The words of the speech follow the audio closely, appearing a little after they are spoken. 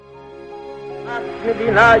A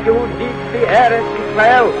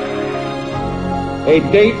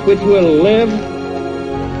date which will live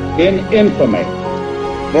in infamy.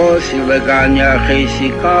 Both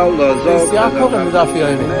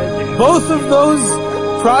of those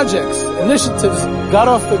projects, initiatives, got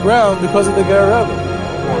off the ground because of the Ger Rebbe.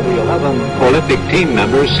 The 11 Olympic team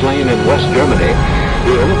members slain in West Germany.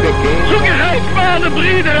 The Olympic Games. Zugehört waren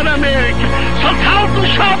Brüder in Amerika. Vertrauten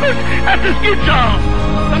Schabbat, es ist getan.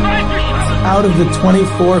 Out of the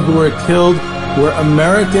 24 who were killed were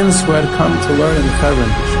Americans who had come to learn in Hebron.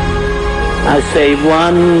 I say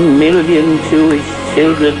 1 million Jewish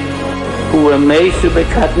children who were made to be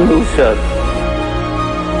cut loose.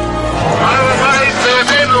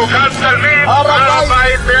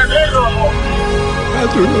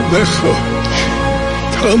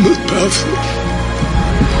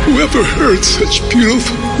 Whoever heard such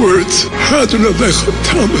beautiful words?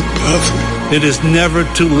 It is never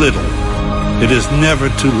too little. It is never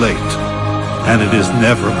too late. And it is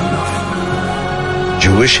never enough.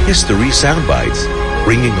 Jewish History Soundbites,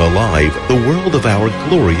 bringing alive the world of our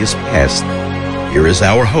glorious past. Here is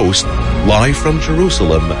our host, live from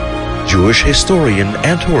Jerusalem, Jewish historian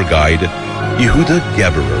and tour guide, Yehuda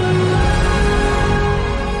Geberer.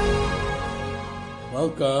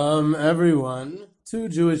 Welcome, everyone, to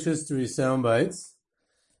Jewish History Soundbites.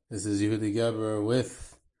 This is Yehuda Geberer with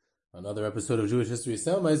another episode of Jewish History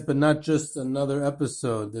Soundbites, but not just another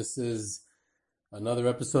episode. This is another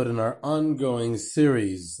episode in our ongoing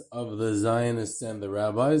series of the Zionists and the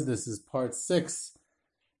Rabbis. This is part 6.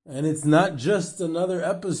 And it's not just another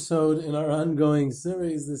episode in our ongoing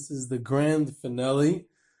series. This is the grand finale.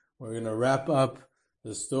 We're going to wrap up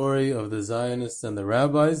the story of the Zionists and the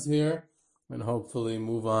Rabbis here and hopefully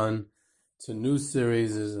move on to new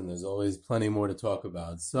series. And there's always plenty more to talk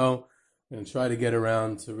about. So I'm going to try to get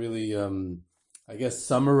around to really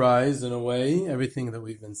summarize in a way everything that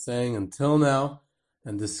we've been saying until now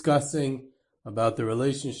and discussing about the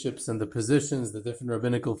relationships and the positions the different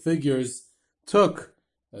rabbinical figures took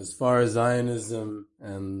as far as Zionism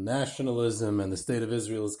and nationalism and the state of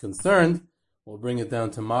Israel is concerned. We'll bring it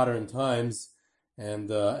down to modern times and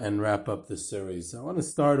wrap up the series. So I want to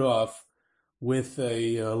start off with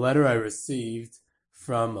a letter I received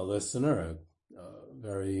from a listener, a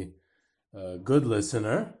very good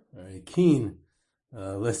listener, very keen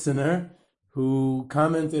listener, who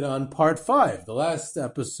commented on part 5, the last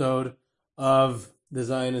episode of the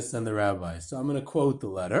Zionists and the Rabbis. So I'm going to quote the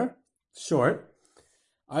letter, short.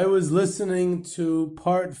 I was listening to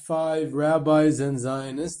part 5, Rabbis and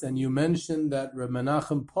Zionists, and you mentioned that Reb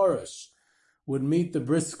Menachem Porush would meet the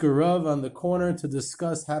Brisker Rav on the corner to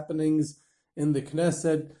discuss happenings in the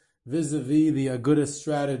Knesset vis-a-vis the Aguda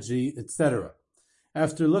strategy, etc.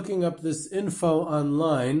 After looking up this info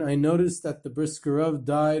online, I noticed that the Brisker Rav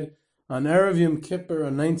died on Erev Yom Kippur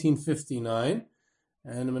in 1959,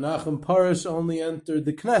 and Menachem Porush only entered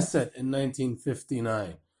the Knesset in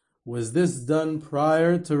 1959. Was this done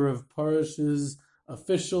prior to Rav Porush's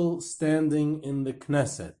official standing in the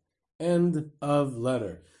Knesset? End of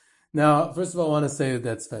letter. Now, first of all, I want to say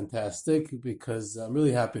that's fantastic because I'm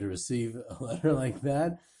really happy to receive a letter like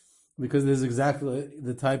that because this is exactly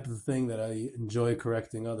the type of thing that I enjoy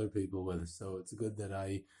correcting other people with. So it's good that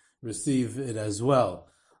I receive it as well.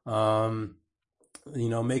 Finding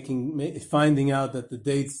out that the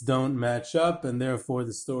dates don't match up and therefore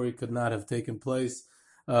the story could not have taken place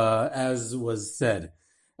as was said.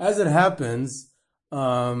 As it happens,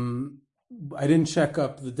 I didn't check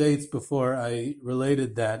up the dates before I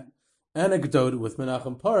related that anecdote with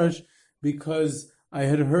Menachem Porush because I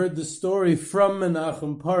had heard the story from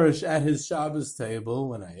Menachem Porush at his Shabbos table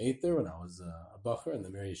when I ate there, when I was a bacher in the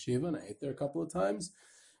Mir Yeshiva, and I ate there a couple of times.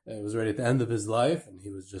 It was right at the end of his life, and he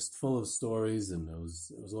was just full of stories, and it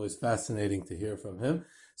was always fascinating to hear from him.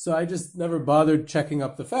 So I just never bothered checking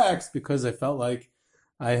up the facts because I felt like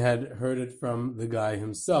I had heard it from the guy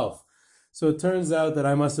himself. So it turns out that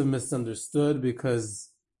I must have misunderstood because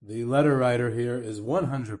the letter writer here is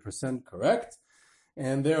 100% correct,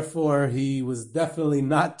 and therefore he was definitely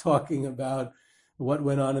not talking about what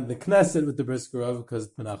went on in the Knesset with the Brisker Rav because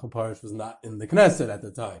Menachem Porush was not in the Knesset at the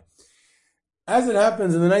time. As it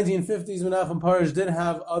happens, in the 1950s, Menachem Porush did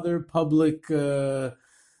have other public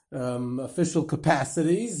official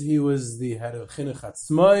capacities. He was the head of Chinuch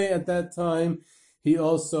Atzmai at that time. He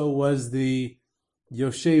also was the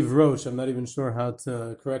Yoshev Rosh. I'm not even sure how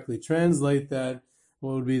to correctly translate that.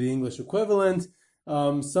 What would be the English equivalent?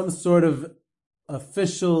 Some sort of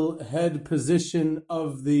official head position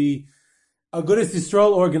of the Agudas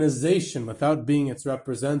Yisrael organization without being its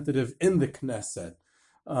representative in the Knesset.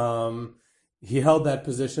 he held that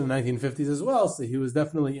position in the 1950s as well, so he was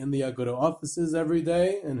definitely in the Aguda offices every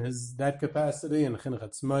day in that capacity, and Chinuch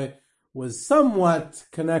Atzmai was somewhat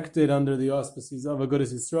connected under the auspices of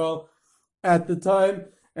Agudas Yisrael at the time,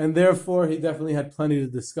 and therefore he definitely had plenty to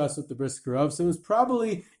discuss with the Brisker Rav. So it was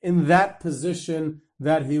probably in that position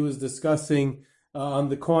that he was discussing on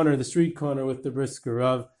the street corner with the Brisker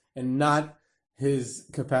Rav, and not his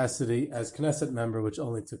capacity as Knesset member, which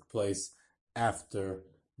only took place after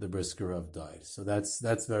the Brisker Rav died. So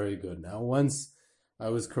that's very good. Now, once I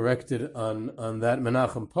was corrected on that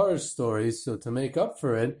Menachem Parush story, so to make up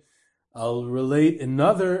for it, I'll relate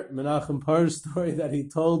another Menachem Parush story that he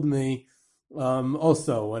told me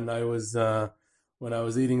also when I was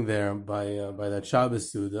eating there by that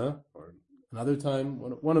Shabbos Suda, or another time,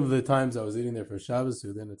 one of the times I was eating there for Shabbos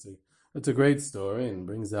Suda, and it's a great story and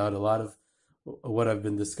brings out a lot of what I've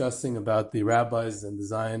been discussing about the rabbis and the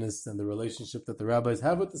Zionists and the relationship that the rabbis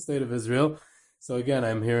have with the state of Israel. So again,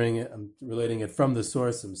 I'm relating it from the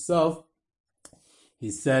source himself.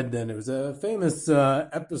 He said, and it was a famous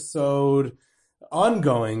episode,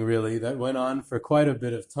 ongoing really, that went on for quite a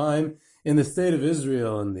bit of time in the state of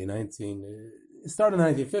Israel in it started in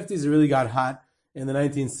the 1950s, it really got hot in the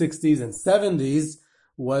 1960s and 70s,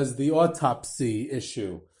 was the autopsy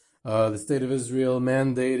issue. The state of Israel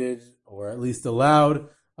mandated, or at least allowed,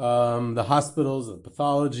 the hospitals and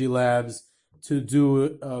pathology labs to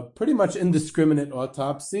do pretty much indiscriminate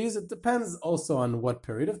autopsies. It depends also on what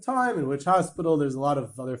period of time, in which hospital. There's a lot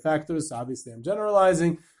of other factors. So obviously, I'm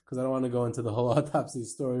generalizing because I don't want to go into the whole autopsy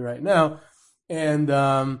story right now. And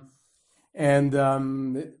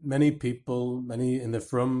many people, many in the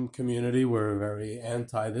Frum community were very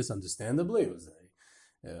anti this, understandably. It was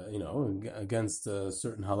against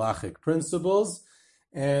certain halachic principles.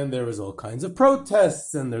 And there was all kinds of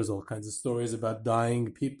protests, and there's all kinds of stories about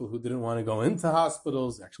dying people who didn't want to go into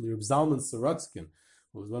hospitals. Actually, Reb Zalman Sorotzkin,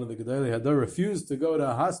 who was one of the Gedolei Hador, refused to go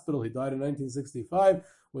to a hospital. He died in 1965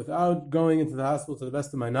 without going into the hospital, to the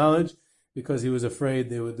best of my knowledge, because he was afraid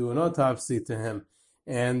they would do an autopsy to him.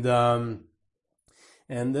 And there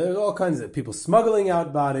are all kinds of people smuggling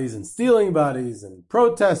out bodies and stealing bodies and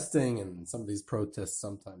protesting, and some of these protests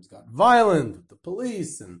sometimes got violent with the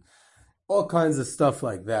police and all kinds of stuff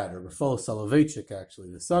like that. Or Rafal Soloveitchik,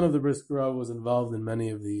 actually, the son of the Brisker Rav, was involved in many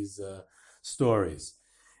of these stories.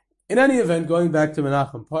 In any event, going back to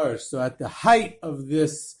Menachem Parush, so at the height of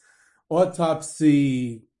this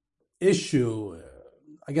autopsy issue,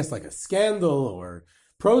 I guess like a scandal or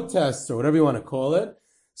protests or whatever you want to call it,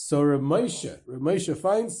 so Reb Moshe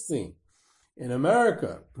Feinstein in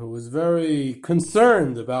America, who was very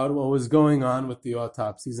concerned about what was going on with the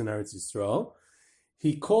autopsies in Eretz Yisrael,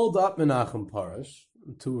 he called up Menachem Parush.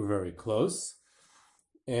 The two were very close,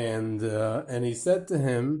 and he said to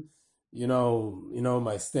him, you know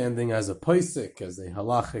my standing as a posek, as a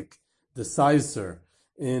halachic decisor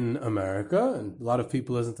in America, and a lot of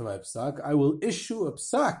people listen to my psak. I will issue a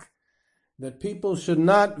psak that people should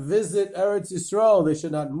not visit Eretz Yisrael. They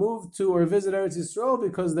should not move to or visit Eretz Yisrael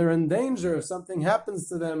because they're in danger. If something happens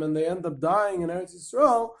to them and they end up dying in Eretz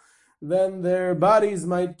Yisrael, then their bodies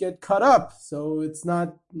might get cut up. So it's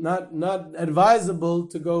not advisable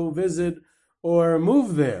to go visit or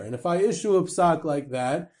move there. And if I issue a psak like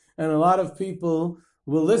that, and a lot of people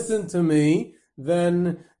will listen to me,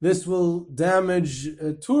 then this will damage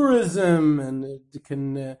tourism, and it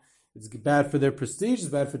can it's bad for their prestige, it's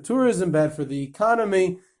bad for tourism, bad for the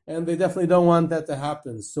economy, and they definitely don't want that to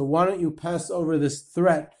happen. So why don't you pass over this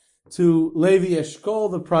threat to Levi Eshkol,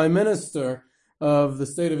 the prime minister of the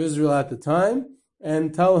state of Israel at the time,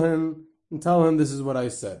 and tell him this is what I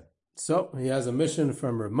said. So he has a mission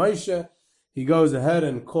from Reb Moshe. He goes ahead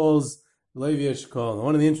and calls Levi Eshkol. And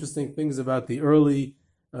one of the interesting things about the early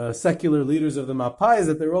secular leaders of the Mapai is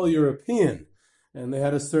that they're all European. And they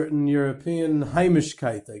had a certain European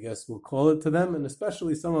Heimishkeit, I guess we'll call it, to them, and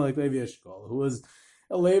especially someone like Levi Eshkol, who was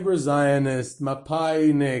a labor Zionist,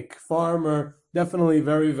 Mapainik, farmer, definitely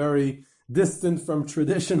very, very distant from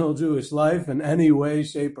traditional Jewish life in any way,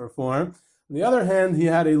 shape, or form. On the other hand, he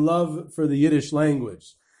had a love for the Yiddish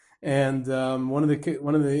language. And one of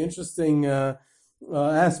the interesting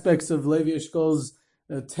aspects of Levi Eshkol's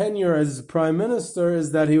tenure as prime minister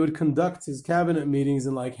is that he would conduct his cabinet meetings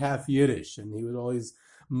in like half Yiddish, and he would always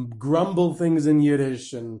grumble things in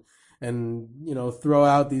Yiddish and throw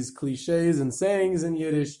out these cliches and sayings in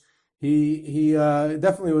Yiddish. He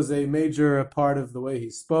definitely was a major part of the way he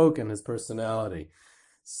spoke and his personality.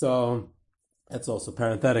 So that's also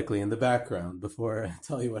parenthetically in the background before I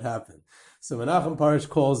tell you what happened. So Menachem Parush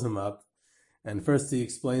calls him up, and first he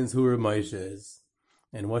explains who Reb Moshe is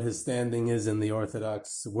and what his standing is in the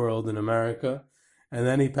Orthodox world in America. and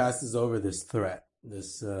then he passes over this threat,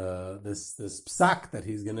 this psak that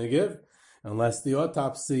he's going to give, unless the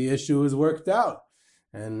autopsy issue is worked out.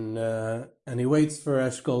 And he waits for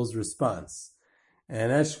Eshkol's response.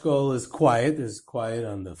 And Eshkol is quiet. There's quiet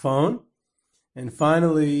on the phone. And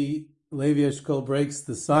finally, Levi Eshkol breaks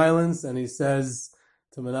the silence, and he says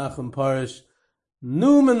to Menachem Parush,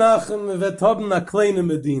 "Nu Menachem vetobna kleine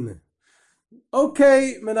Medina."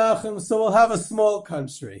 Okay, Menachem, so we'll have a small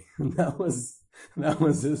country. And that was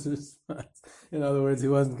his response. In other words, he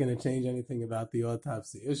wasn't going to change anything about the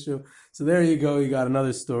autopsy issue. So there you go. You got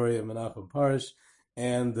another story of Menachem Parush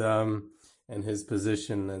and his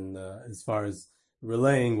position, and as far as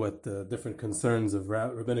relaying what the different concerns of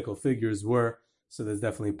rabbinical figures were. So there's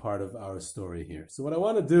definitely part of our story here. So what I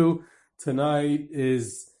want to do tonight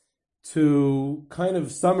is to kind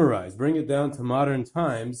of summarize, bring it down to modern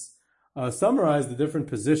times, summarize the different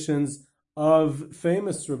positions of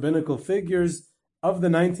famous rabbinical figures of the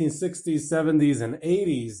 1960s, 70s, and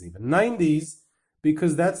 80s, even 90s,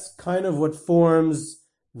 because that's kind of what forms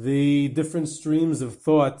the different streams of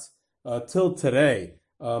thought till today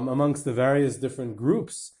amongst the various different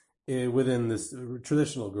groups within this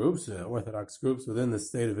traditional groups, Orthodox groups within the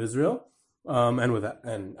state of Israel,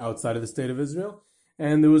 and outside of the state of Israel.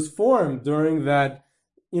 And it was formed during that,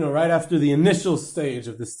 right after the initial stage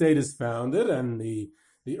of the state is founded and the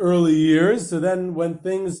early years. So then when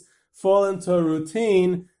things fall into a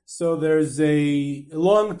routine, so there's a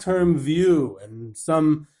long-term view, and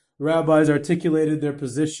some rabbis articulated their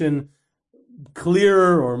position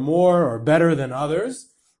clearer or more or better than others.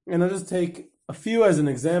 And I'll just take a few as an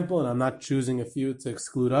example, and I'm not choosing a few to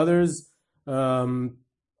exclude others. And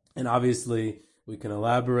obviously, we can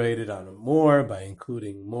elaborate it on it more by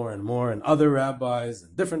including more and more and other rabbis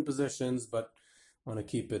and different positions, but I want to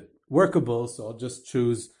keep it workable, so I'll just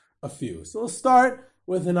choose a few. So we'll start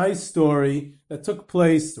with a nice story that took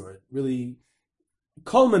place, or it really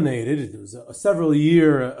culminated. It was a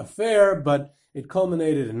several-year affair, but it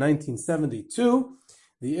culminated in 1972.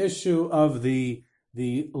 The issue of the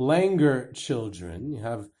Langer children. You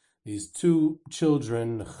have these two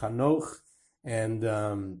children, Chanoch and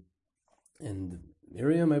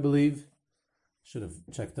Miriam, I believe. Should have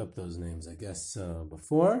checked up those names, I guess,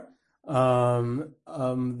 before.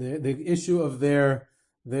 The issue of their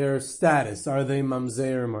status, are they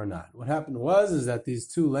mamzerim or not? What happened is that these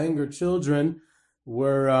two Langer children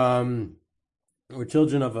were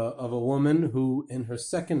children of a woman who, in her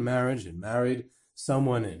second marriage, had married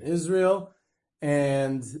someone in Israel,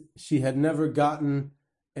 and she had never gotten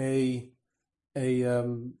a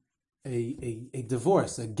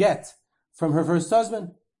divorce, a get from her first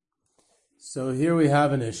husband. So here we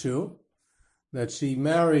have an issue that she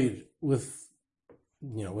married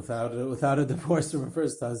without a divorce from her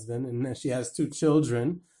first husband, and she has two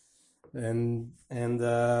children, and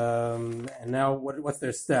now what's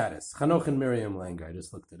their status? Chanoch and Miriam Langer. I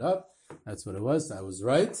just looked it up. That's what it was. I was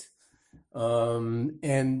right.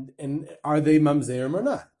 And are they mamzerim or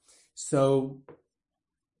not? So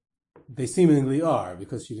they seemingly are,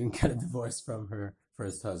 because she didn't get a divorce from her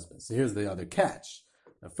first husband. So here's the other catch.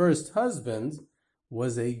 The first husband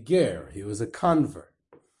was a ger. He was a convert.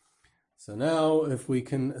 So now if we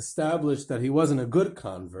can establish that he wasn't a good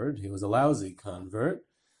convert, he was a lousy convert,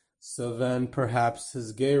 so then perhaps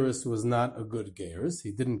his gerus was not a good gerus.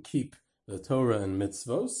 He didn't keep the Torah and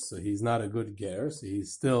mitzvos, so he's not a good ger, so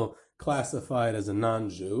he's still classified as a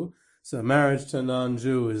non-Jew. So a marriage to a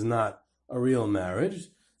non-Jew is not a real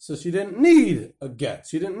marriage. So she didn't need a get.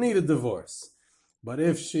 She didn't need a divorce. But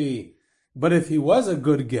if he was a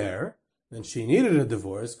good ger, then she needed a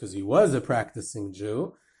divorce because he was a practicing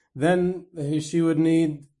Jew. Then she would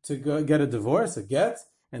need to go get a divorce, a get.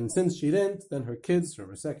 And since she didn't, then her kids from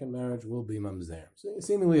her second marriage will be mamzer. So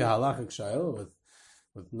seemingly a halachic shayla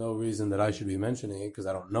with no reason that I should be mentioning it, because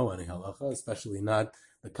I don't know any halacha, especially not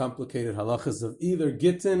the complicated halachas of either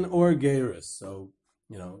gittin or gerus. So,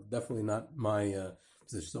 definitely not my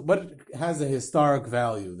position. So, but it has a historic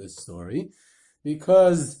value, this story,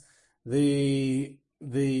 because the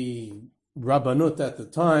Rabbanut at the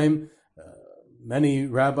time, many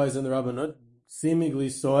rabbis in the Rabbanut seemingly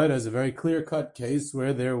saw it as a very clear-cut case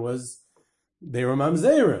where they were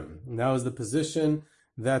mamzerim. And that was the position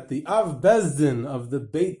that the Av Bezdin of the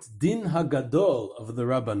Beit Din Hagadol of the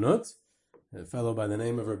Rabbanut, a fellow by the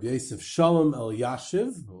name of Rabbi Yosef Shalom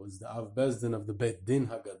Elyashiv, who was the Av Bezdin of the Beit Din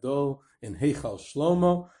Hagadol in Heichal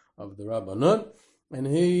Shlomo of the Rabbanut, and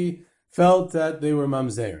he felt that they were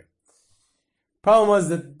mamzerim. Problem was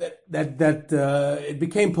that it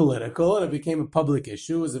became political and it became a public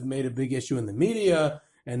issue, as it made a big issue in the media,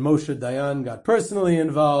 and Moshe Dayan got personally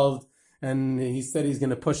involved, and he said he's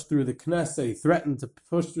going to push through the Knesset. He threatened to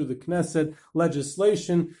push through the Knesset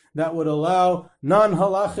legislation that would allow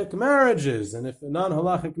non-halachic marriages. And if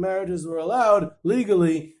non-halachic marriages were allowed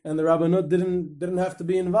legally, and the Rabbanut didn't have to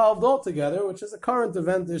be involved altogether, which is a current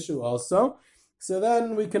event issue also, so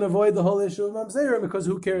then we can avoid the whole issue of Mamzerim, because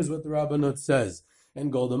who cares what the Rabbanut says?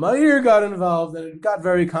 And Golda Meir got involved, and it got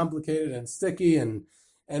very complicated and sticky, and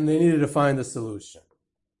they needed to find a solution.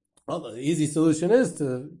 Well, the easy solution is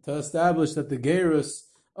to establish that the gerus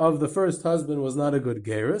of the first husband was not a good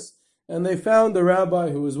gerus, and they found a rabbi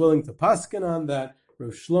who was willing to paskin on that,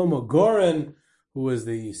 Rav Shlomo Goren, who was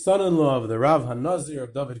the son-in-law of the Rav HaNazir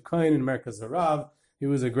of David Kohen in Merkaz HaRav. He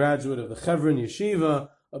was a graduate of the Chevron Yeshiva,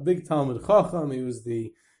 a big Talmud Chacham. He was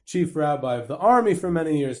the chief rabbi of the army for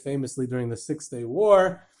many years, famously during the Six-Day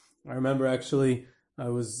War. I remember actually I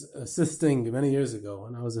was assisting many years ago,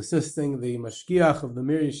 and I was assisting the mashgiach of the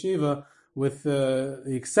Mir Yeshiva with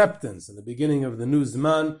the acceptance in the beginning of the new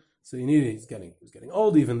Zman. So he was getting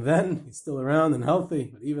old even then. He's still around and healthy,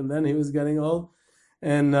 but even then he was getting old.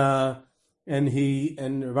 And Rav Aaron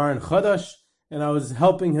Chadash, and I was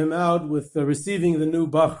helping him out with receiving the new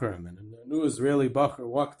Bachram. And a new Israeli Bachar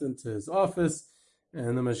walked into his office,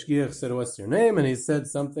 and the mashgiach said, "What's your name?" And he said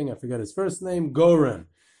something, I forgot his first name, Goren.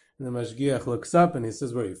 And the mashgiach looks up and he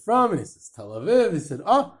says, "Where are you from?" And he says, "Tel Aviv." He said,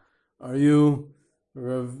 "Oh, are you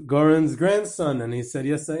Rav Goren's grandson?" And he said,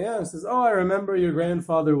 "Yes, I am." He says, "Oh, I remember your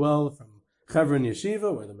grandfather well from Chevron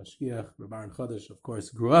Yeshiva, where the mashgiach, Rav Aaron Chadash, of course,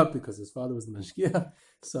 grew up because his father was the mashgiach.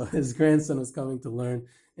 So his grandson was coming to learn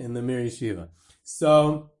in the Mir Yeshiva."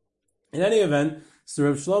 So, in any event, so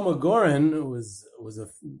Rav Shlomo Goren was an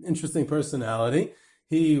interesting personality.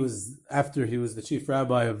 After he was the chief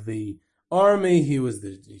rabbi of the army, he was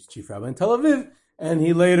the chief rabbi in Tel Aviv, and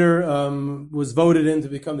he later was voted in to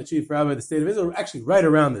become the chief rabbi of the state of Israel, actually right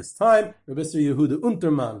around this time. Rabbi Isser Yehuda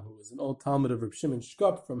Unterman, who was an old Talmud of Reb Shimon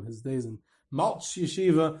Shkop from his days in Malch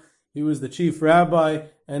Yeshiva, he was the chief rabbi,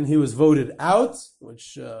 and he was voted out,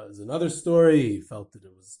 which is another story. He felt that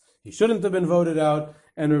he shouldn't have been voted out,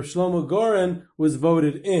 and Rav Shlomo Goren was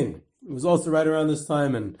voted in. It was also right around this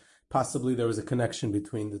time, and possibly there was a connection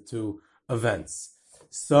between the two events.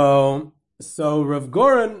 So Rav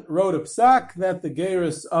Goren wrote a psak that the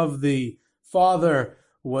gerus of the father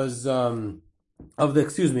was of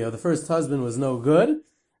the first husband was no good,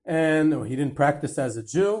 and he didn't practice as a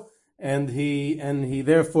Jew, and he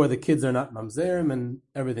therefore the kids are not mamzerim, and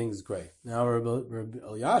everything's great. Now Rabbi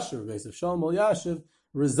Elyashiv, Rabbi Shalom Elyashiv,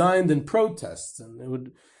 resigned in protest,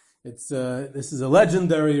 and this is a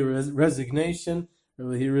legendary resignation.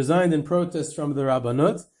 He resigned in protest from the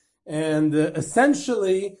Rabbanut, and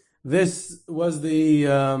essentially this was the,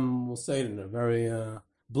 we'll say it in a very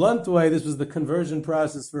blunt way, this was the conversion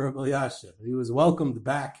process for Rabbi Elyashiv. He was welcomed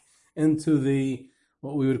back into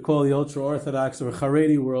what we would call the ultra-Orthodox or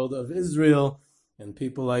Haredi world of Israel, and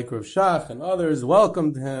people like Rav Shach and others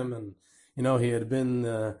welcomed him, and he had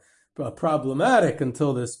been problematic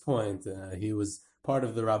until this point. He was part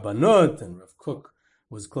of the Rabbanut, and Rav Kook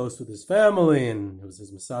was close with his family, and it was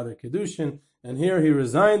his Masader Kedushin, and here he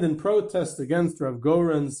resigned in protest against Rav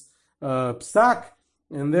Goren's psak,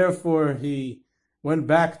 and therefore he went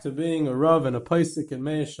back to being a Rav and a Paisik in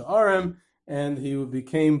Mei Sha'arim, and he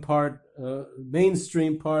became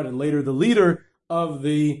mainstream part, and later the leader of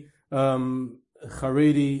the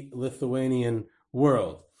Haredi Lithuanian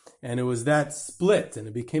world. And it was that split, and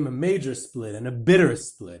it became a major split and a bitter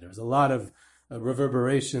split. There was a lot of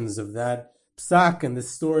reverberations of that psak, and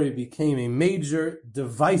this story became a major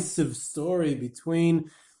divisive story between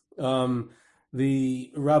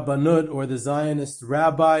the Rabbanut or the Zionist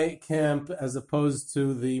rabbi camp as opposed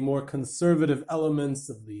to the more conservative elements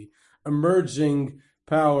of the emerging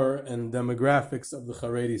power and demographics of the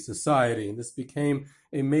Haredi society. And this became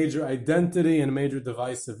a major identity and a major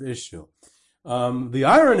divisive issue. The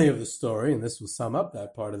irony of the story, and this will sum up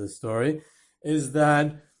that part of the story, is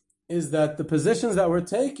that the positions that were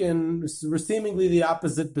taken were seemingly the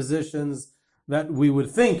opposite positions that we would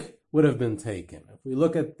think would have been taken.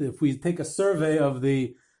 If we take a survey of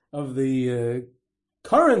the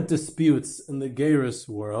current disputes in the Gerus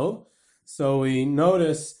world, so we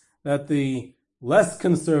notice that the less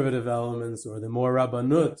conservative elements, or the more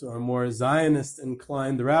Rabbanut or more Zionist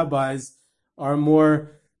inclined rabbis, are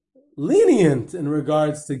more lenient in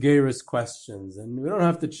regards to Gerus questions, and we don't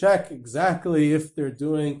have to check exactly if they're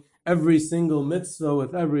doing every single mitzvah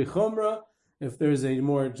with every chumrah. If there's a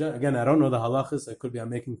more, again, I don't know the halachas, I'm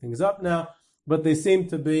making things up now, but they seem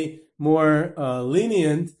to be more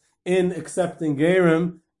lenient in accepting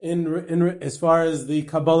gerim in as far as the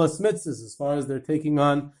Kabbalah's mitzvahs, as far as they're taking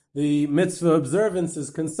on the mitzvah observance is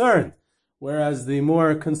concerned. whereas the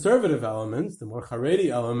more conservative elements, the more Haredi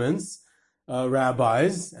elements,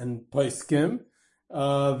 rabbis and poskim,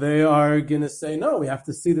 they are going to say, no, we have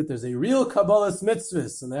to see that there's a real Kabbalah's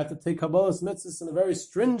mitzvahs, and they have to take Kabbalah's mitzvahs in a very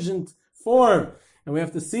stringent form, and we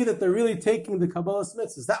have to see that they're really taking the Kabbalah's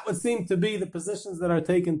mitzvahs. That would seem to be the positions that are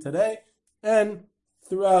taken today, and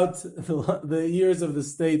throughout the years of the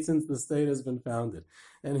state, since the state has been founded.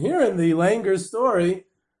 And here in the Langer story,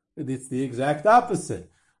 it's the exact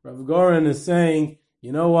opposite. Rav Goren is saying,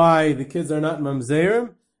 you know why the kids are not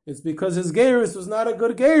mamzerim? It's because his gerus was not a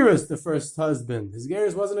good gerus, the first husband. His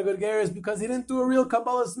gerus wasn't a good gerus because he didn't do a real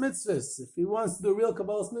Kabbalah's mitzvahs. If he wants to do a real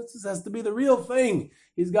Kabbalah's mitzvahs, it has to be the real thing.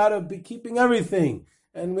 He's got to be keeping everything.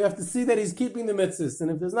 And we have to see that he's keeping the mitzvahs. And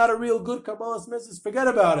if there's not a real good Kabbalah's mitzvahs, forget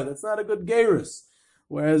about it. It's not a good gerus.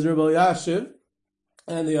 Whereas Rabbi Elyashiv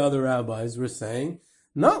and the other rabbis were saying,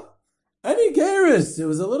 no, any gerus, it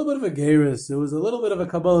was a little bit of a gerus. It was a little bit of a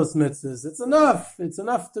Kabbalah's mitzvahs. It's enough. It's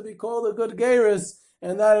enough to be called a good gerus.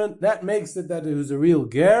 And that makes it that he was a real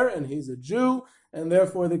ger, and he's a Jew, and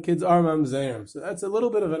therefore the kids are mamzerim. So that's a little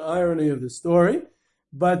bit of an irony of the story.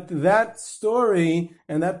 But that story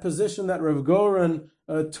and that position that Rav Goren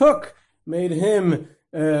took made him,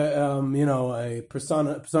 a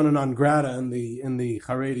persona non grata in the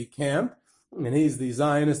Haredi camp, and he's the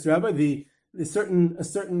Zionist rabbi. A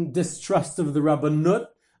certain distrust of the Rabbanut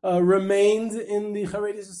remained in the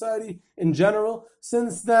Haredi society in general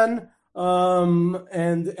since then. That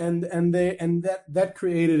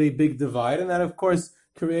created a big divide, and that of course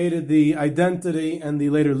created the identity and the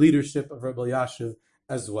later leadership of Rabbi Elyashiv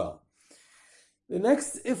as well. The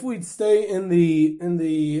next, if we'd stay in the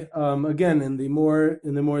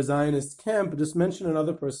more Zionist camp, just mention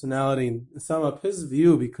another personality and sum up his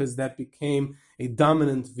view, because that became a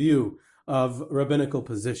dominant view of rabbinical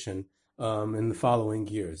position in the following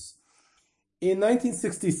years. In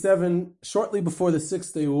 1967, shortly before the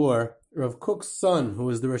Six-Day War, Rav Kook's son, who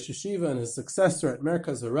was the Rosh Yeshiva and his successor at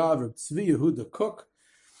Merkaz Harav, Rav Tzvi Yehuda Kook,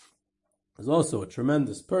 was also a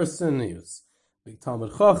tremendous person. He was a big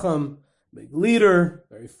Talmud Chacham, big leader,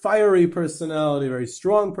 very fiery personality, very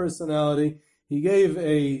strong personality. He gave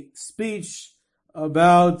a speech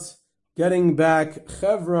about getting back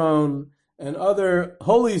Hebron and other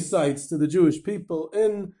holy sites to the Jewish people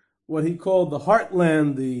in what he called the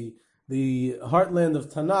heartland, the heartland of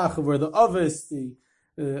Tanakh, where the Avos, the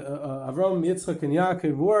Avram, Yitzchak, and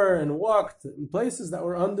Yaakov were and walked in places that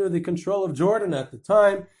were under the control of Jordan at the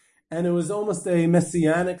time. And it was almost a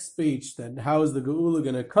messianic speech that how is the Geula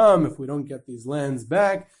going to come if we don't get these lands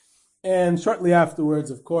back? And shortly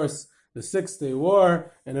afterwards, of course, the Six-Day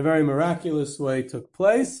War, in a very miraculous way, took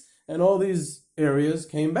place, and all these areas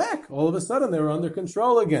came back. All of a sudden, they were under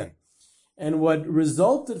control again. And what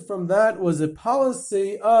resulted from that was a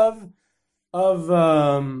policy of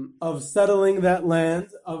settling that land,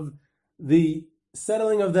 of the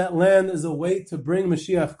settling of that land as a way to bring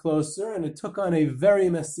Mashiach closer, and it took on a very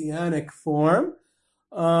messianic form,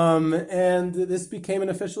 and this became an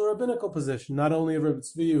official rabbinical position, not only of Rabbi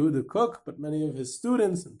Tzvi Yehuda Kook, but many of his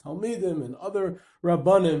students and Talmidim and other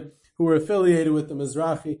Rabbanim who were affiliated with the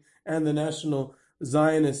Mizrahi and the National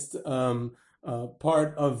Zionist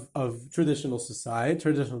part of traditional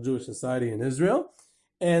Jewish society in Israel.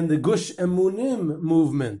 And the Gush Emunim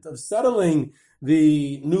movement of settling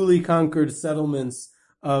the newly conquered settlements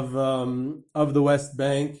of the West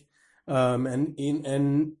Bank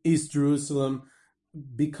and East Jerusalem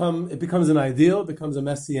becomes an ideal, becomes a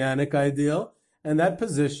messianic ideal, and that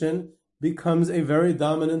position becomes a very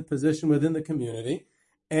dominant position within the community,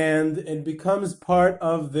 and it becomes part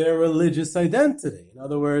of their religious identity. In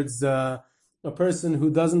other words, a person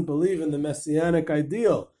who doesn't believe in the messianic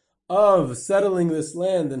ideal of settling this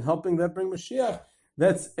land and helping that bring Mashiach,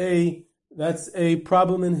 that's a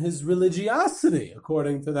problem in his religiosity,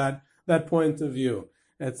 according to that point of view.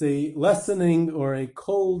 That's a lessening or a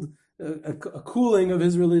cooling of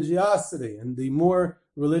his religiosity. And the more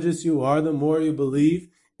religious you are, the more you believe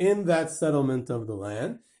in that settlement of the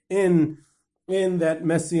land, in that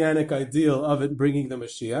messianic ideal of it bringing the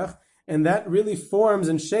Mashiach. And that really forms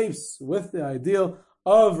and shapes with the ideal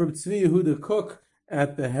of Reb Tzvi Yehuda Kook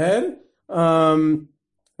at the head. And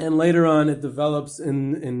later on it develops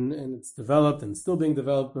and it's developed and still being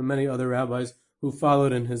developed by many other rabbis who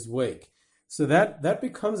followed in his wake. So that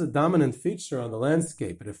becomes a dominant feature on the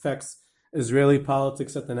landscape. It affects Israeli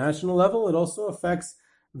politics at the national level. It also affects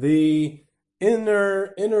the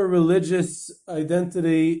inner religious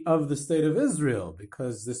identity of the state of Israel,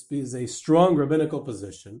 because this is a strong rabbinical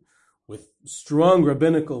position with strong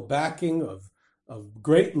rabbinical backing of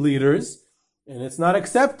great leaders, and it's not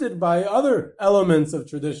accepted by other elements of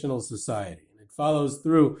traditional society. And it follows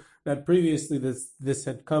through that previously this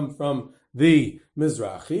had come from the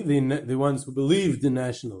Mizrahi, the ones who believed in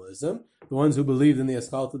nationalism, the ones who believed in the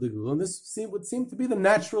Eschalta de Gula, and this would seem to be the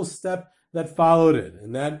natural step that followed it,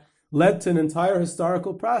 and that led to an entire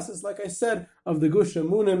historical process, like I said, of the Gush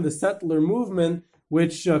Emunim, the settler movement,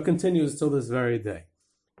 which continues till this very day.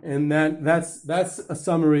 And that's a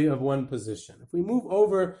summary of one position. If we move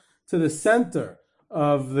over to the center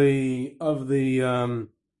of the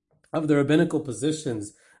rabbinical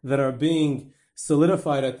positions that are being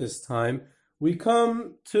solidified at this time, we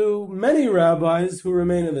come to many rabbis who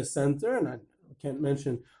remain in the center, and I can't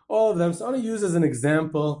mention all of them, so I want to use as an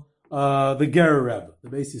example the Ger Rebbe, the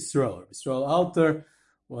Beis Yisrael Alter,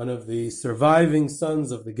 one of the surviving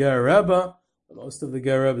sons of the Ger Rebbe. Most of the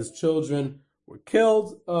Ger Rebbe's children were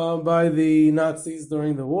killed by the Nazis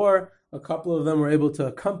during the war. A couple of them were able to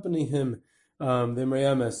accompany him, the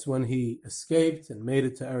Mreyemes, when he escaped and made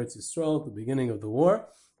it to Eretz Yisrael at the beginning of the war.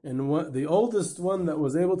 And the oldest one that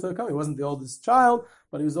was able to accompany, he wasn't the oldest child,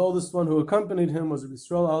 but he was the oldest one who accompanied him, was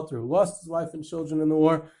Yisrael Alter, who lost his wife and children in the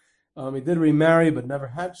war. He did remarry, but never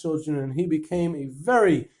had children, and he became a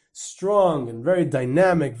very strong and very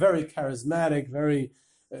dynamic, very charismatic, very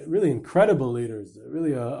really incredible leader.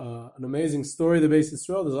 Really an amazing story, the Beis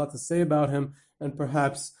Yisrael. There's a lot to say about him, and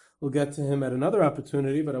perhaps we'll get to him at another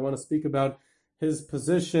opportunity, but I want to speak about his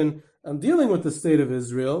position on dealing with the state of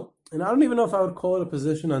Israel. And I don't even know if I would call it a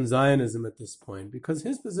position on Zionism at this point, because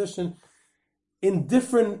his position in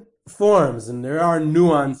different forms, and there are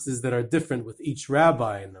nuances that are different with each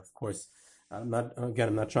rabbi, and of course, I'm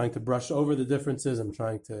not trying to brush over the differences, I'm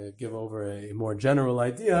trying to give over a more general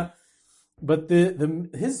idea, but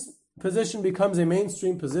his position becomes a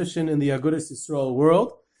mainstream position in the Agudas Yisrael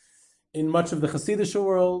world, in much of the Hasidic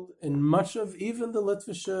world, in much of even the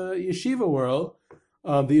Litvish yeshiva world,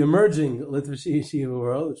 the emerging Litvish yeshiva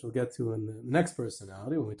world, which we'll get to in the next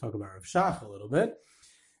personality when we talk about Rav Shach a little bit,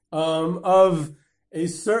 of a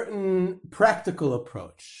certain practical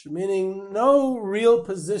approach, meaning no real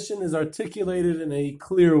position is articulated in a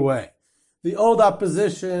clear way. The old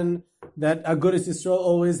opposition that Agudas Yisrael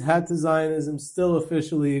always had to Zionism still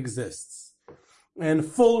officially exists, and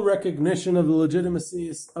full recognition of the legitimacy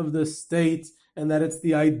of the state, and that it's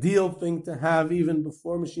the ideal thing to have even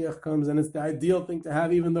before Mashiach comes, and it's the ideal thing to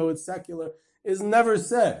have even though it's secular, is never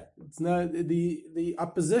said. It's not the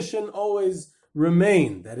opposition always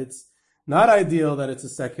remained that it's not ideal that it's a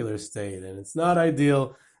secular state, and it's not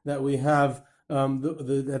ideal that we have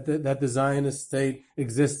that the Zionist state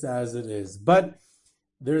exists as it is. But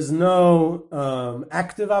there's no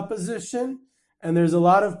active opposition, and there's a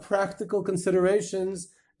lot of practical considerations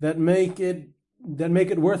that make it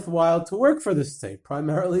worthwhile to work for the state,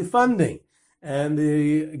 primarily funding. And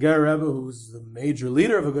the Ger Rebbe, who's the major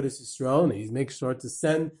leader of Agudas Yisrael, and he makes sure to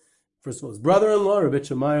send, first of all, his brother-in-law, Rabbi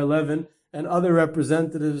Shammai Levin, and other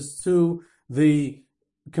representatives to the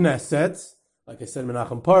Knesset. Like I said,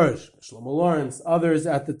 Menachem Parush, Shlomo Lawrence, others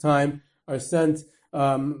at the time are sent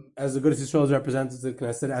as Agudas Yisrael's representatives to the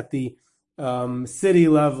Knesset. At the city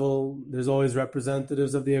level, there's always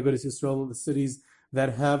representatives of the Agudas Yisrael in the cities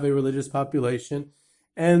that have a religious population.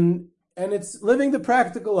 And it's living the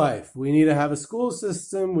practical life. We need to have a school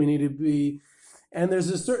system. We need to be... And there's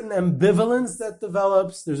a certain ambivalence that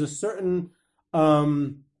develops. There's a certain...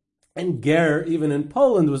 And Ger, even in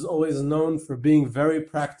Poland, was always known for being very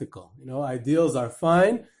practical. Ideals are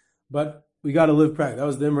fine, but we got to live practical. That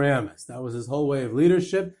was the Mreyemes. That was his whole way of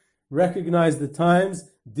leadership. Recognize the times,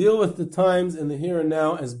 deal with the times in the here and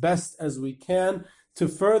now as best as we can to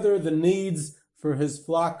further the needs for his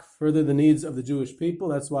flock, further the needs of the Jewish people.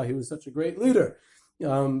 That's why he was such a great leader,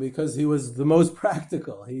 because he was the most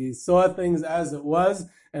practical. He saw things as it was,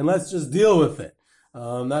 and let's just deal with it.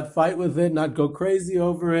 Not fight with it, not go crazy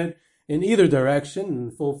over it in either direction,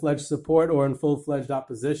 in full-fledged support or in full-fledged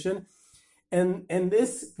opposition. And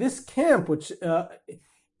this camp, which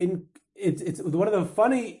it's one of the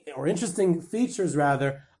funny or interesting features,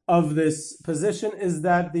 rather, of this position is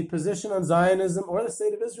that the position on Zionism or the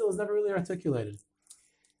state of Israel is never really articulated.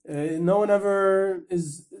 No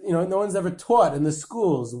one's ever taught in the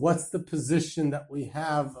schools what's the position that we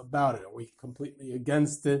have about it. Are we completely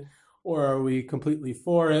against it, or are we completely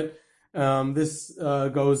for it? This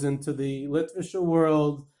goes into the Litvish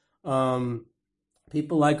world.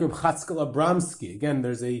 People like Reb Chatzkel Abramsky. Again,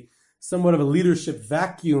 there's a somewhat of a leadership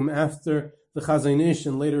vacuum after the Chazon Ish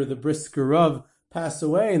and later the Brisker Rav pass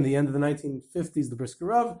away. In the end of the 1950s, the Brisker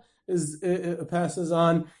Rav passes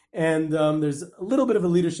on, and there's a little bit of a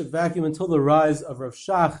leadership vacuum until the rise of Rav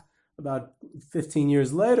Shach about 15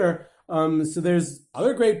 years later. So there's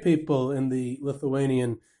other great people in the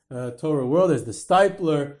Lithuanian Torah world. There's the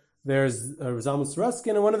Steipler, there's Zalman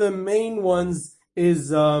Sorotzkin, and one of the main ones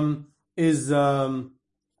is Rav Chatzkel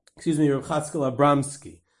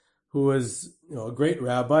Abramsky, who was a great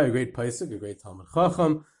rabbi, a great Paisik, a great Talmud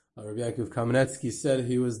Chacham. Rabbi Yaakov Kamenetsky said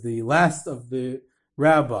he was the last of the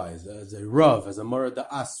rabbis, as a Rav, as a Mara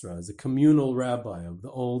D'Asra, as a communal rabbi of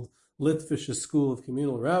the old Litvische school of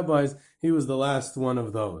communal rabbis. He was the last one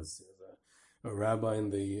of those. A rabbi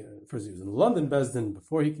first he was in the London Bezdin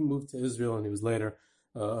before he moved to Israel, and he was later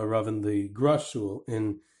a Rav in the Grush Shul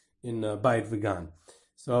in Beit Vegan.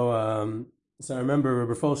 So I remember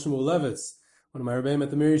Rabbi Rafal Shmuel Levitz, one of my rebbeim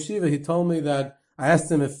at the Mir Yeshiva, he told me that I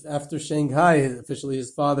asked him if after Shanghai, officially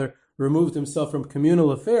his father removed himself from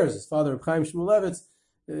communal affairs. His father, Reb Chaim Shmuel Levitz,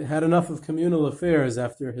 had enough of communal affairs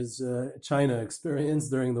after his China experience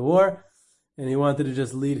during the war, and he wanted to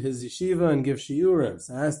just lead his yeshiva and give shiurim.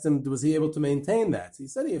 So I asked him, was he able to maintain that? So he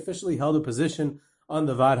said he officially held a position on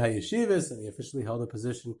the Vad HaYeshivas, and he officially held a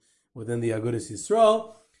position within the Agudas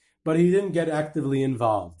Yisrael, but he didn't get actively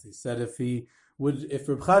involved. He said if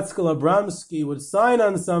Reb Chatzkel Abramsky would sign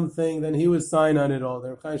on something, then he would sign on it all.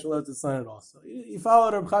 Then Reb Chaim Shmuel Levitz would sign it also. He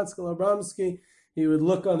followed Reb Chatzkel Abramsky. He would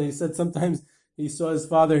look on. He said sometimes he saw his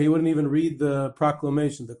father. He wouldn't even read the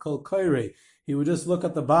proclamation, the Kol Koirei. He would just look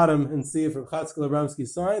at the bottom and see if Reb Chatzkel Abramsky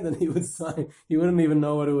signed, and he would sign. He wouldn't even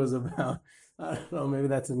know what it was about. I don't know. Maybe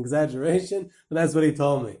that's an exaggeration, but that's what he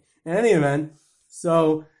told me. In any event,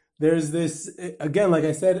 so there's this, again, like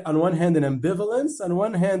I said, on one hand, an ambivalence, on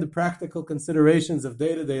one hand, the practical considerations of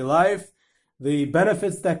day-to-day life, the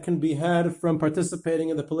benefits that can be had from participating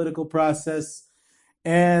in the political process,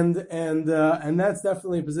 and that's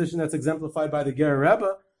definitely a position that's exemplified by the Ger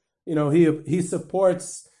Rebbe. He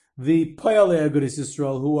supports the Poyalei Agudas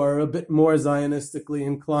Yisrael, who are a bit more Zionistically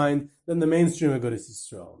inclined than the mainstream Agudas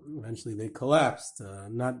Yisrael. Eventually, they collapsed.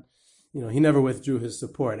 He never withdrew his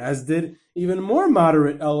support, as did even more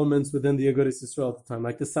moderate elements within the Agudas Yisrael at the time,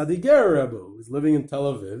 like the Sadi Ger Rebbe, who was living in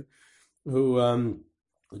Tel Aviv, who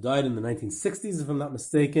died in the 1960s, if I'm not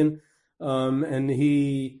mistaken, and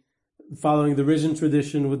he, following the Rishon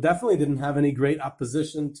tradition, definitely didn't have any great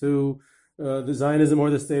opposition to the Zionism or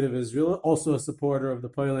the State of Israel, also a supporter of the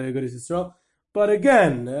Poyalei Agudas Yisrael. But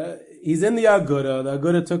again, he's in the Aguda. The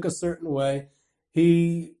Aguda took a certain way.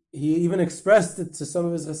 He even expressed it to some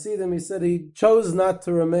of his Hasidim. He said he chose not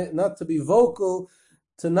to be vocal,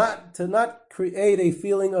 to not create a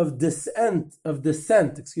feeling of dissent, within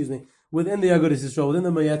the Agudas Yisrael, within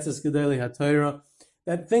the Moyetzes Gedolei HaTorah,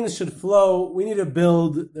 that things should flow. We need to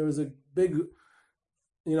build. There was a big,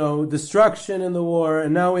 destruction in the war,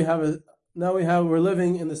 and now we're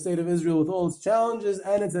living in the state of Israel with all its challenges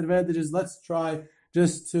and its advantages. Let's try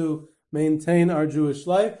just to maintain our Jewish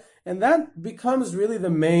life. And that becomes really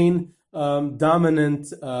the main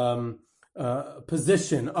dominant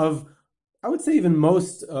position of, I would say, even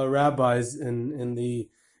most rabbis in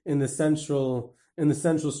the central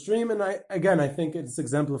stream. And I think it's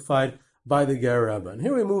exemplified by the Ger Rebbe. And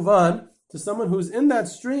here we move on to someone who's in that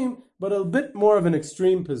stream, but a bit more of an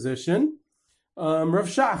extreme position, Rav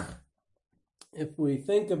Shach. If we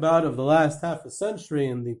think about of the last half a century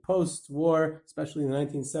in the post-war, especially in the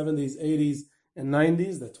 1970s, 80s, and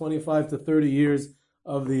 90s, the 25 to 30 years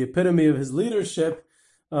of the epitome of his leadership,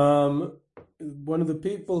 one of the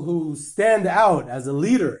people who stand out as a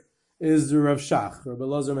leader is Rav Shach, Rabbi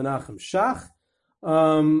Elazar Menachem Shach,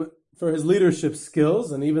 for his leadership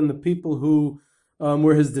skills, and even the people who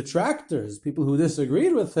were his detractors, people who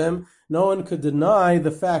disagreed with him, no one could deny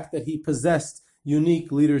the fact that he possessed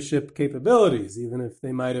unique leadership capabilities, even if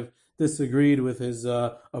they might have disagreed with his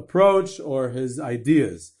approach or his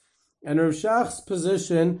ideas. And Rav Shach's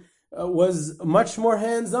position was much more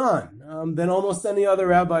hands-on than almost any other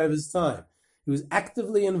rabbi of his time. He was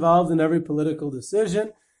actively involved in every political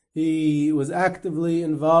decision. He was actively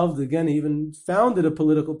involved, again, he even founded a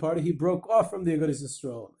political party. He broke off from the Agudas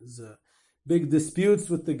Yisrael. There's big disputes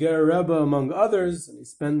with the Ger Rebbe, among others, and he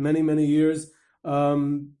spent many, many years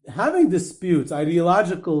having disputes,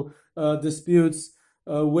 ideological disputes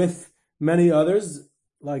with many others.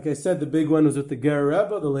 Like I said, the big one was with the Ger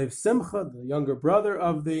Rebbe, the Lev Simcha, the younger brother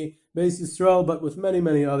of the Beis Yisrael, but with many,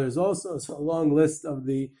 many others also. It's a long list of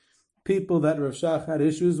the people that Rav Shach had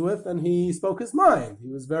issues with, and he spoke his mind. He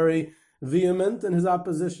was very vehement in his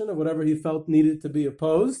opposition of whatever he felt needed to be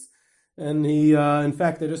opposed. And he, in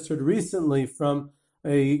fact, I just heard recently from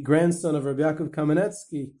a grandson of Rabbi Yaakov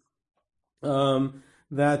Kamenetsky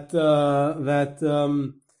that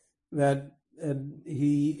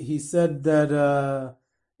he said that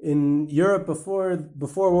in Europe before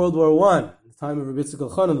World War I, the time of Rabbi Yitzchak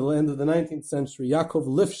Elchanan, the end of the 19th century, Yaakov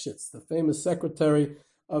Lifshitz, the famous secretary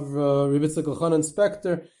of Rabbi Yitzchak Elchanan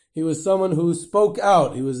Spector, He was someone who spoke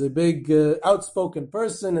out. He was a big, outspoken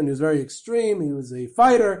person, and he was very extreme. He was a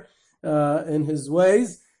fighter in his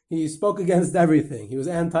ways. He spoke against everything. He was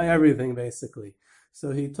anti-everything, basically.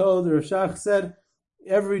 So he told, Rav Shach said,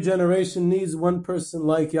 every generation needs one person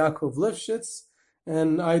like Yaakov Lifshitz,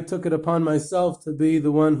 and I took it upon myself to be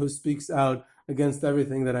the one who speaks out against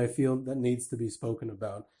everything that I feel that needs to be spoken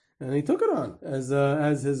about. And he took it on as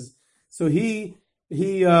his. So he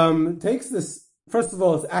takes this. First of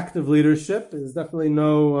all, it's active leadership. There's definitely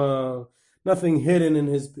nothing hidden in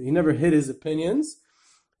his. He never hid his opinions.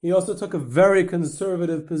 He also took a very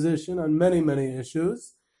conservative position on many, many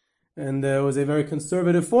issues, and there was a very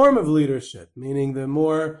conservative form of leadership, meaning the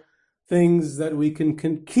more things that we can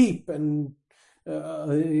keep and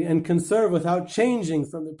conserve without changing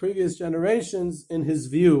from the previous generations, in his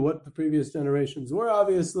view, what the previous generations were,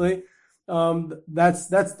 obviously, that's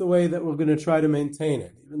the way that we're going to try to maintain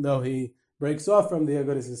it, even though he breaks off from the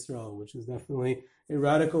Agudas Yisrael, which is definitely a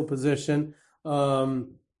radical position,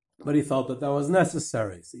 but he felt that was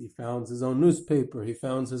necessary. So he founds his own newspaper, he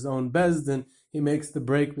founds his own Bezdin, he makes the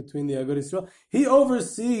break between the Agudas Yisrael. He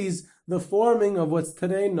oversees the forming of what's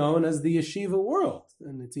today known as the yeshiva world.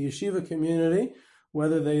 And it's a yeshiva community,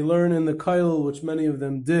 whether they learn in the Kollel, which many of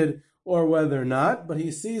them did, or whether not, but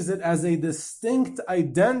he sees it as a distinct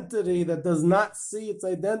identity that does not see its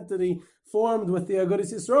identity formed with the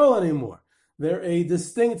Agudas Yisrael anymore. They're a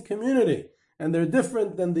distinct community, and they're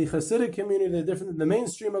different than the Hasidic community, they're different than the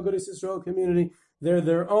mainstream Agudas Yisrael community. They're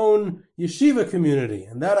their own yeshiva community,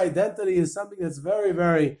 and that identity is something that's very,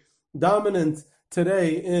 very dominant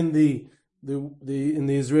today in the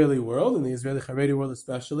Israeli world, in the Israeli Haredi world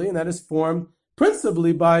especially, and that is formed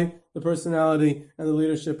principally by the personality and the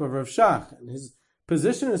leadership of Rav Shach. And his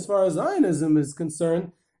position as far as Zionism is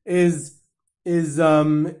concerned is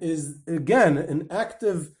again an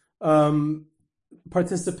active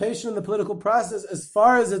participation in the political process as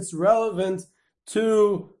far as it's relevant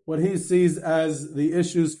to what he sees as the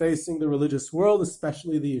issues facing the religious world,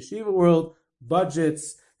 especially the yeshiva world,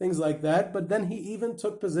 budgets, things like that. But then he even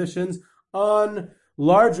took positions on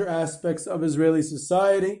larger aspects of Israeli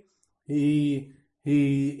society. He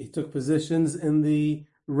took positions in the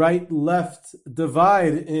right-left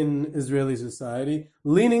divide in Israeli society,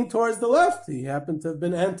 leaning towards the left. He happened to have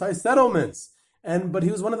been anti-settlements. But he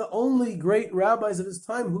was one of the only great rabbis of his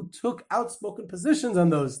time who took outspoken positions on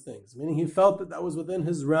those things, meaning he felt that was within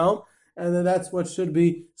his realm and that that's what should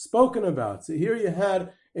be spoken about. So here you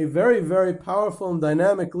had a very, very powerful and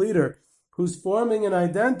dynamic leader who's forming an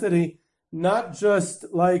identity, not just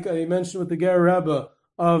like I mentioned with the Ger Rebbe,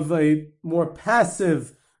 of a more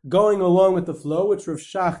passive going along with the flow, which Rav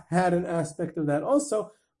Shach had an aspect of that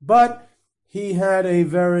also, but he had a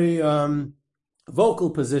very vocal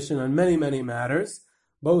position on many, many matters,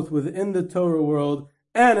 both within the Torah world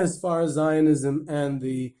and as far as Zionism and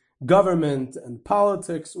the government and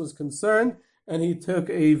politics was concerned. And he took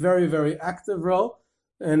a very, very active role.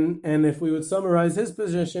 And if we would summarize his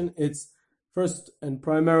position, it's first and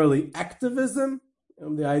primarily activism,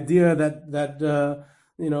 the idea that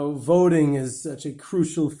voting is such a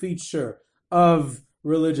crucial feature of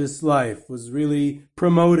religious life was really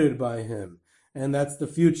promoted by him. And that's the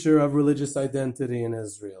future of religious identity in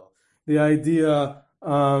Israel. The idea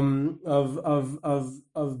of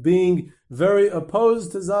being very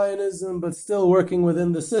opposed to Zionism, but still working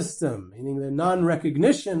within the system, meaning the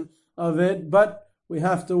non-recognition of it, but we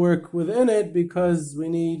have to work within it because we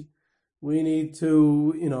need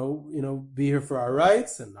to be here for our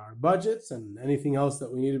rights and our budgets and anything else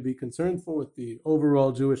that we need to be concerned for with the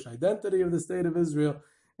overall Jewish identity of the state of Israel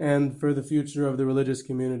and for the future of the religious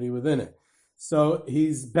community within it. So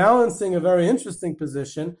he's balancing a very interesting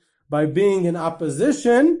position by being in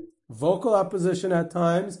opposition, vocal opposition at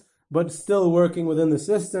times, but still working within the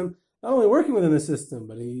system. Not only working within the system,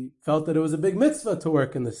 but he felt that it was a big mitzvah to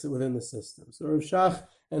work within the system. So Rav Shach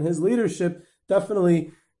and his leadership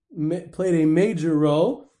definitely played a major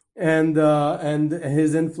role, and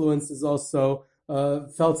his influence is also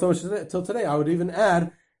felt so much till today. I would even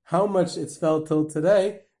add how much it's felt till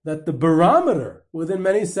today that the barometer within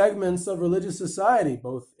many segments of religious society,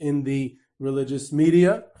 both in the religious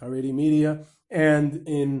media, Haredi media, and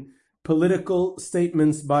in political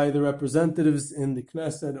statements by the representatives in the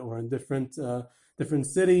Knesset or in different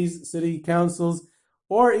cities, city councils,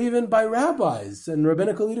 or even by rabbis and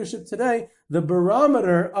rabbinical leadership today, the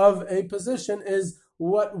barometer of a position is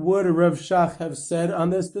what would Rav Shach have said on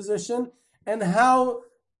this position, and how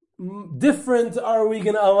different are we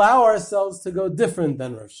going to allow ourselves to go different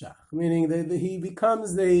than Rav Shach? Meaning he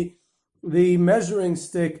becomes the measuring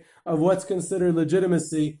stick of what's considered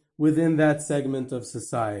legitimacy within that segment of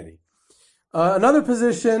society. Another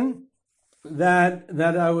position that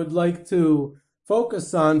I would like to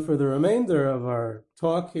focus on for the remainder of our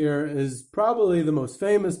talk here is probably the most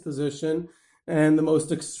famous position and the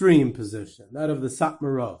most extreme position, that of the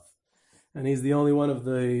Satmar Rav. And he's the only one of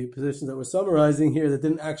the positions that we're summarizing here that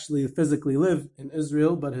didn't actually physically live in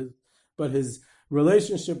Israel, but his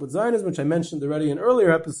relationship with Zionism, which I mentioned already in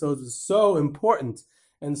earlier episodes, was so important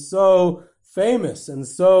and so famous and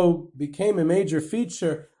so became a major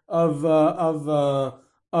feature of that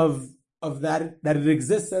it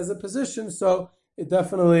exists as a position. So it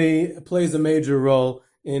definitely plays a major role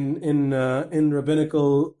in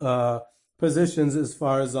rabbinical positions as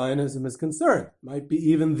far as Zionism is concerned. Might be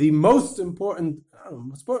even the most important,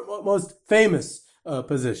 most famous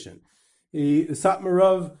position. The Satmar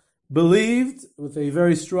Rav believed, with a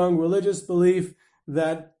very strong religious belief,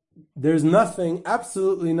 that there's nothing,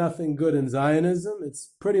 absolutely nothing good in Zionism. It's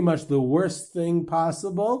pretty much the worst thing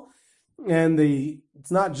possible. And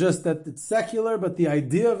it's not just that it's secular, but the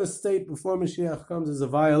idea of a state before Mashiach comes is a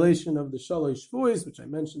violation of the Shalosh Shvuos, which I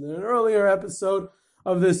mentioned in an earlier episode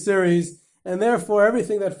of this series. And therefore,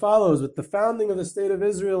 everything that follows with the founding of the state of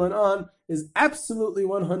Israel and on is absolutely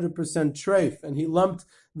 100% treif. And he lumped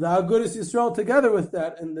the Agudas Yisrael together with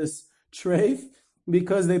that in this treif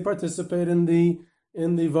because they participate in the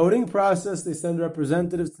voting process. They send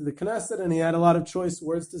representatives to the Knesset, and he had a lot of choice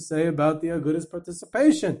words to say about the Agudas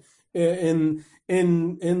participation in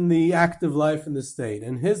the active life in the state.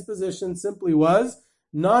 And his position simply was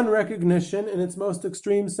non-recognition in its most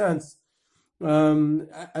extreme sense.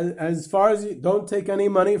 As far as you don't take any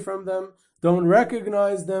money from them, don't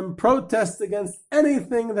recognize them, protest against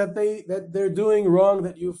anything that they're doing wrong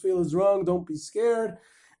that you feel is wrong. Don't be scared,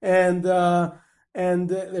 and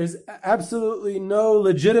there's absolutely no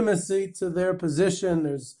legitimacy to their position.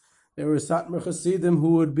 There were Satmar Hasidim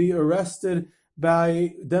who would be arrested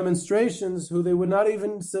by demonstrations who they would not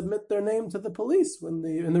even submit their name to the police in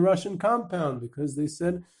the Russian compound because they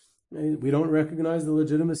said, we don't recognize the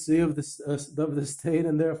legitimacy of the state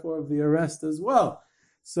and therefore of the arrest as well.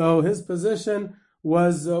 So his position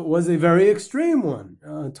was a very extreme one,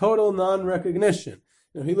 total non-recognition.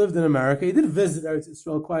 He lived in America. He did visit Eretz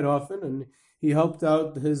Yisrael quite often, and he helped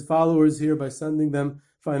out his followers here by sending them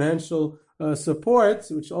financial support,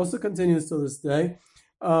 which also continues to this day.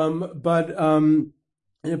 But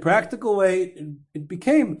in a practical way, it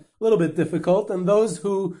became a little bit difficult, and those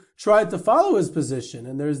who tried to follow his position,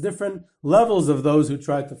 and there's different levels of those who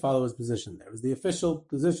tried to follow his position. There was the official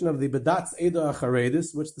position of the Badatz Eidah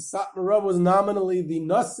HaCharedis, which the Satmar Rav was nominally the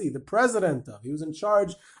Nasi, the president of. He was in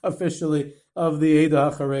charge officially of the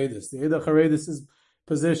Eidah HaCharedis. The Eidah HaCharedis'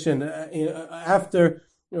 position after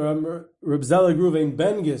Reb Zelig Ruvain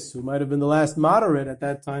Ben-Gis, who might have been the last moderate at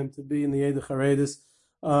that time to be in the Eidah HaCharedis,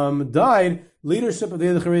 died. Leadership of the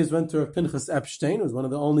Eidah HaCharedis went to Rav Pinchas Epstein, who was one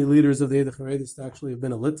of the only leaders of the Eidah HaCharedis to actually have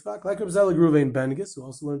been a Litvak, like Reb Zelig Ruvain Ben-Gis, who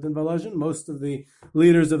also learned in Volozhin. Most of the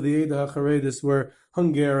leaders of the Eidah HaCharedis were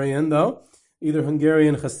Hungarian, though, either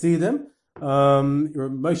Hungarian Hasidim.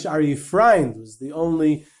 Moshe Ari Freund was the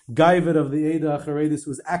only Gaivet of the Eidah HaCharedis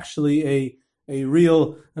who was actually a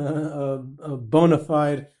real bona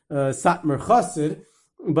fide Satmar Chassid,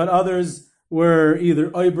 but others were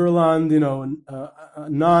either Oberland,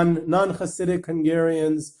 non-Hasidic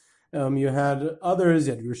Hungarians. You had others,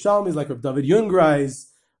 you had Yerushalmis like Rav David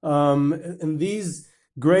Jungreis, and these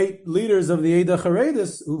great leaders of the Eidah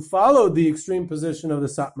HaCharedis who followed the extreme position of the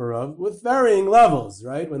Satmar Rav with varying levels,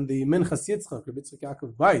 right? When the Minchas Yitzchak, Rabbi Yitzchak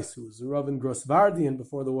Yaakov Weiss, who was a Rav in Grossvardian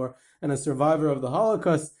before the war and a survivor of the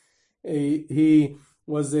Holocaust, he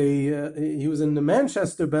was in the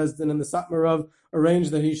Manchester Bezdin, and the Satmar Rav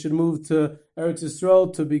arranged that he should move to Eretz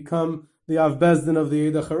Yisrael to become the Av Bezdin of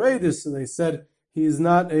the Eidah HaCharedis. And they said he's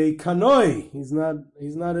not a kanoi, he's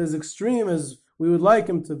not as extreme as we would like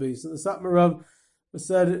him to be. So the Satmar Rav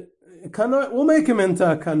said, kanoi, we'll make him into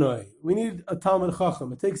a kanoi. We need a Talmud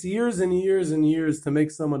Chacham. It takes years and years and years to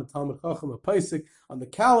make someone a Talmud Chacham, a Paisik, on the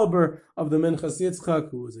caliber of the Minchas Yitzchak,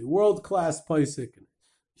 who was a world-class Paisik,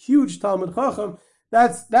 huge Talmud Chacham.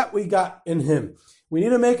 That we got in him. We need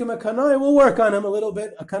to make him a kanoi. We'll work on him a little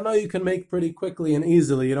bit. A kanoi you can make pretty quickly and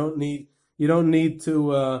easily. You don't need to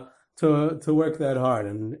work that hard.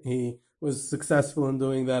 And he was successful in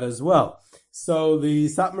doing that as well. So the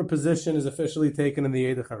Satmar position is officially taken in the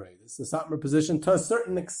Eidah HaCharedis. The Satmar position, to a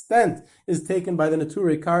certain extent, is taken by the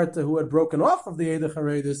Neturei Karta, who had broken off of the Eidah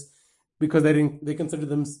HaCharedis because they considered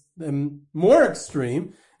them more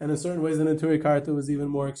extreme. And in certain ways, the Neturei Karta was even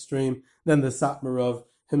more extreme than the Satmar Rav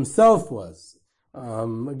himself was.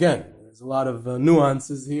 Again, there's a lot of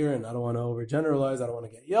nuances here, and I don't want to overgeneralize. I don't want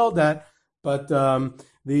to get yelled at. But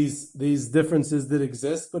these differences did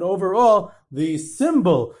exist. But overall, the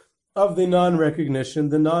symbol of the non-recognition,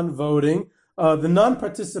 the non-voting, the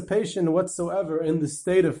non-participation whatsoever in the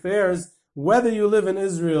state affairs, whether you live in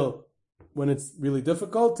Israel when it's really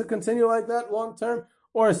difficult to continue like that long term,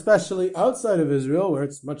 or especially outside of Israel where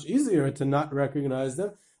it's much easier to not recognize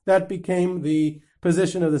them, that became the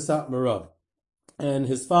position of the Satmar Rav and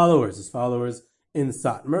his followers in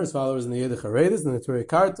Satmar, his followers in the Yedich Haredis, in the Turei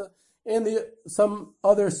Karta, and some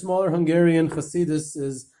other smaller Hungarian Hasidus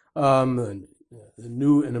is the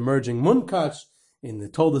new and emerging Munkach, in the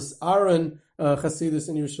Toldos Aaron Hasidus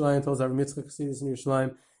in Yerushalayim, Toldos Aaron Mitzchak Hasidus in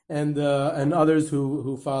Yerushalayim, and others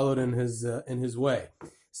who followed in his way.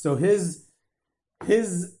 So his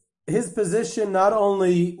position not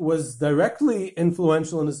only was directly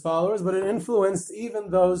influential in his followers, but it influenced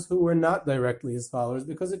even those who were not directly his followers,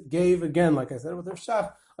 because it gave, again, like I said with Rav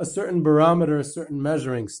Shach, a certain barometer, a certain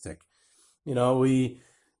measuring stick. You know, we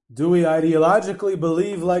ideologically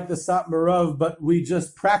believe like the Satmar Rav, but we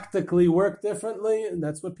just practically work differently? And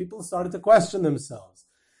that's what people started to question themselves.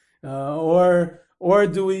 Or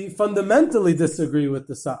do we fundamentally disagree with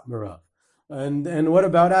the Satmar Rav? And what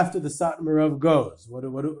about after the Satmar Rav goes?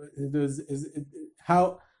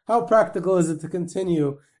 How practical is it to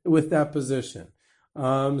continue with that position?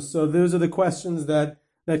 So those are the questions that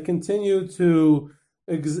continue to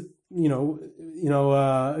exist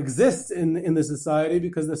in the society,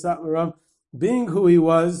 because the Satmar Rav, being who he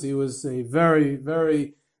was a very,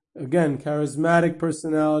 very, again, charismatic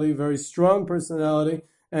personality, very strong personality,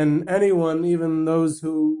 and anyone, even those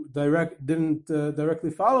who didn't directly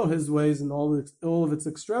follow his ways in all of its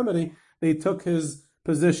extremity, they took his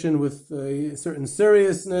position with a certain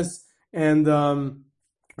seriousness, and Rav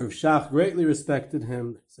Shach greatly respected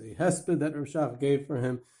him. There's a hesped that Rav Shach gave for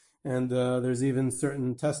him, and there's even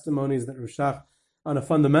certain testimonies that Rav Shach, on a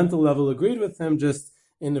fundamental level, agreed with him, just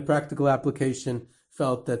in the practical application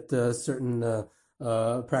felt that certain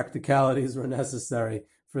practicalities were necessary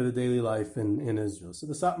for the daily life in Israel. So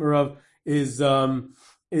the Satmar Rav is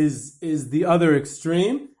the other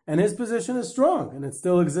extreme, and his position is strong, and it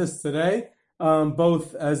still exists today,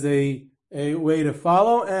 both as a way to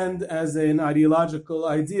follow and as an ideological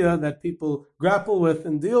idea that people grapple with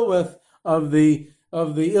and deal with, of the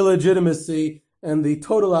illegitimacy and the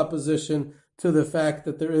total opposition to the fact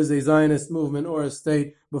that there is a Zionist movement or a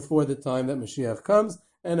state before the time that Mashiach comes,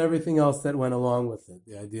 and everything else that went along with it.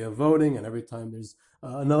 The idea of voting, and every time there's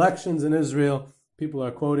an elections in Israel, people are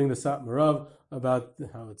quoting the Satmar Rav about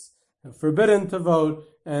how it's forbidden to vote,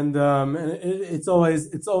 and it's always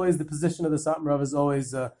the position of the Satmar Rav is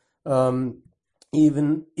always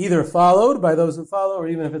even either followed by those who follow, or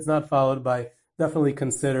even if it's not followed by, definitely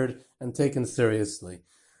considered and taken seriously.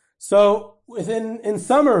 So in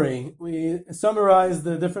summary, we summarize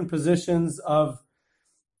the different positions of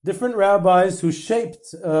different rabbis who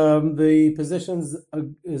shaped the positions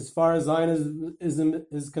as far as Zionism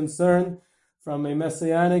is concerned, from a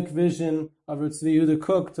messianic vision of Tzvi Yehuda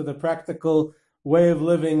Kook to the practical way of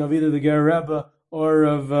living of either the Ger Rebbe or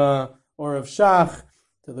of Shach,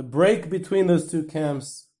 to the break between those two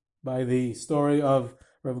camps by the story of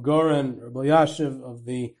Rav Goren, Rav Elyashiv, of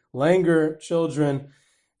the Langer children,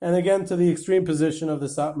 and again to the extreme position of the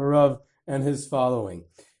Satmar Rav and his following.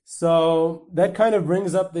 So that kind of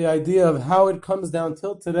brings up the idea of how it comes down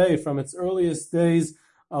till today, from its earliest days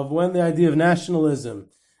of when the idea of nationalism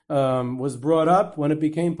was brought up, when it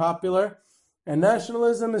became popular. And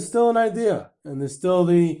nationalism is still an idea, and there's still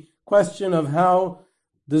the question of how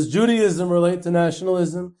does Judaism relate to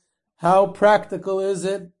nationalism? How practical is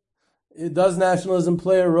it? Does nationalism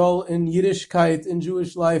play a role in Yiddishkeit, in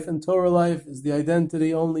Jewish life and Torah life? Is the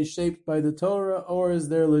identity only shaped by the Torah, or is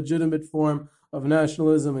there a legitimate form of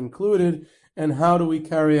nationalism included? And how do we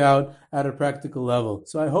carry out at a practical level?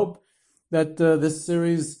 So I hope that this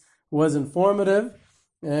series was informative,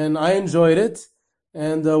 and I enjoyed it.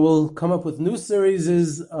 And we'll come up with new series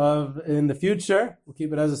in the future. We'll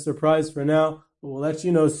keep it as a surprise for now, but we'll let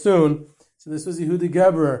you know soon. So this was Yehudi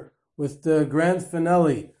Geberer with the grand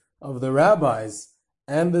finale of the rabbis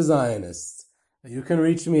and the Zionists. You can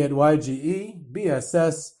reach me at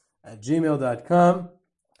ygebss@gmail.com.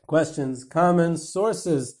 Questions, comments,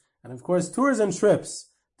 sources, and of course tours and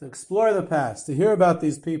trips to explore the past, to hear about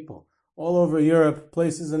these people all over Europe,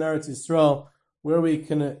 places in Eretz Yisrael where we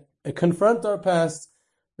can confront our past.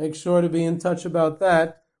 Make sure to be in touch about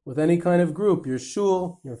that with any kind of group, your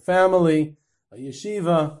shul, your family, a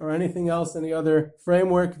yeshiva, or anything else, any other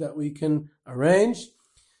framework that we can arrange.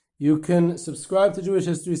 You can subscribe to Jewish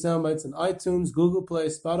History Soundbites on iTunes, Google Play,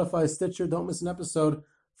 Spotify, Stitcher. Don't miss an episode.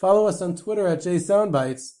 Follow us on Twitter at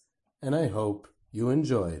JSoundbites, and I hope you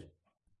enjoyed.